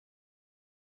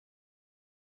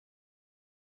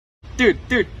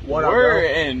Dude, What up, we're bro?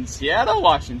 in Seattle,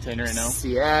 Washington right now.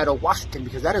 Seattle, Washington,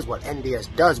 because that is what N.D.S.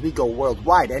 does. We go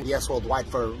worldwide. N.D.S. worldwide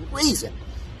for a reason.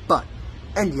 But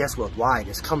N.D.S. worldwide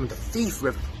is coming to Thief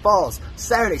River Falls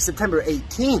Saturday, September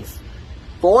 18th.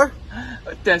 For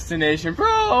Destination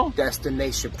Pro.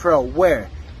 Destination Pro, where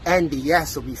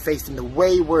N.D.S. will be facing the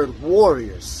Wayward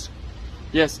Warriors.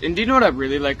 Yes, and do you know what I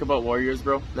really like about Warriors,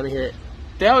 bro? Let me hear it.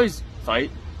 They always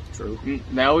fight. True.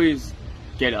 They always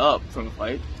get up from a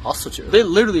fight. Also true. They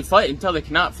literally fight until they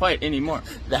cannot fight anymore.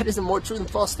 That is a more true than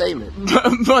false statement.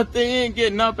 But they ain't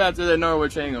getting up after the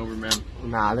Norwich hangover, man.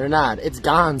 Nah, they're not. It's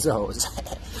gonzos.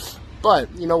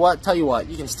 But, you know what? Tell you what,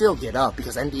 you can still get up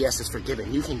because NDS is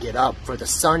forgiven. You can get up for the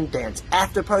Sundance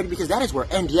after party because that is where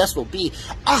NDS will be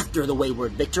after the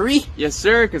Wayward victory. Yes,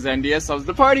 sir, because NDS loves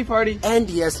the party.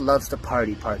 NDS loves the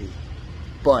party.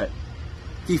 But,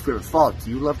 Thief River Falls, do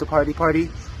you love the party?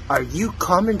 Are you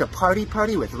coming to party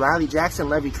with Rylie Jackson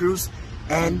Levy Cruise,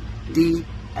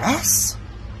 N.D.S.?